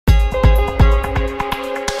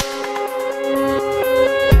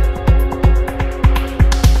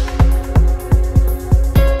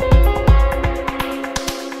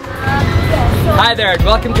Hi there, and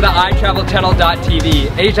welcome to the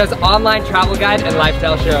iTravelChannel.tv, Asia's online travel guide and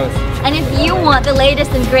lifestyle shows. And if you want the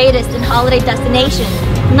latest and greatest in holiday destinations,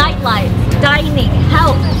 nightlife, dining,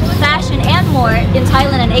 health, fashion, and more in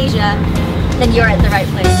Thailand and Asia, then you're at the right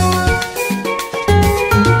place.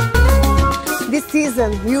 This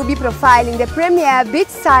season, we will be profiling the premier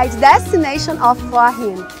beachside destination of Hua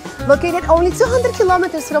Hin. Located only 200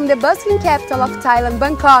 kilometers from the bustling capital of Thailand,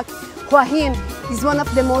 Bangkok, Hua Hin is one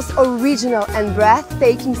of the most original and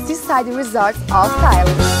breathtaking seaside resorts of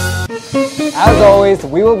Thailand. As always,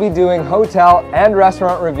 we will be doing hotel and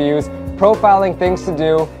restaurant reviews, profiling things to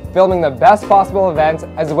do, filming the best possible events,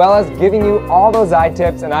 as well as giving you all those eye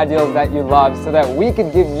tips and ideals that you love so that we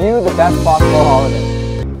could give you the best possible holiday.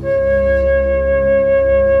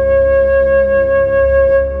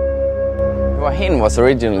 Hua Hin was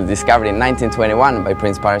originally discovered in 1921 by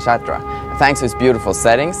Prince Parashatra. Thanks to its beautiful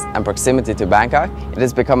settings and proximity to Bangkok, it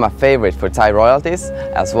has become a favorite for Thai royalties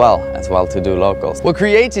as well as well-to-do locals. What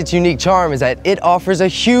creates its unique charm is that it offers a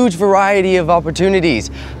huge variety of opportunities,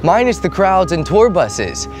 minus the crowds and tour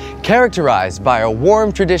buses. Characterized by a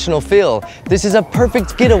warm traditional feel, this is a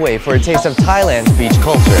perfect getaway for a taste of Thailand's beach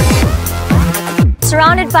culture.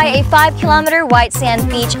 Surrounded by a 5-kilometer white sand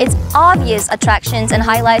beach, its obvious attractions and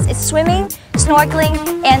highlights is swimming, snorkeling,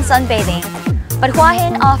 and sunbathing. But Hua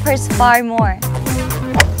Hin offers far more.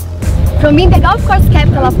 From being the golf course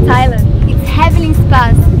capital of Thailand, its heavenly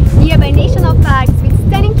spas, nearby national parks with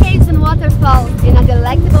stunning caves and waterfalls, and a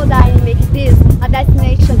delectable dining makes this a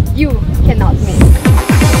destination you cannot miss.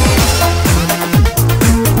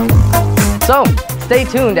 So, stay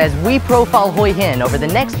tuned as we profile Hua Hin over the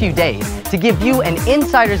next few days to give you an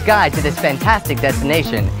insider's guide to this fantastic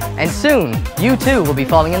destination. And soon, you too will be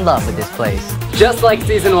falling in love with this place. Just like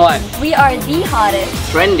Season 1. We are the hottest,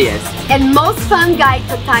 Trendiest, and most fun guide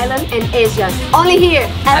to Thailand and Asia. Only here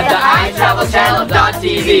At the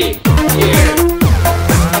iTravelChannel.tv. Cheers!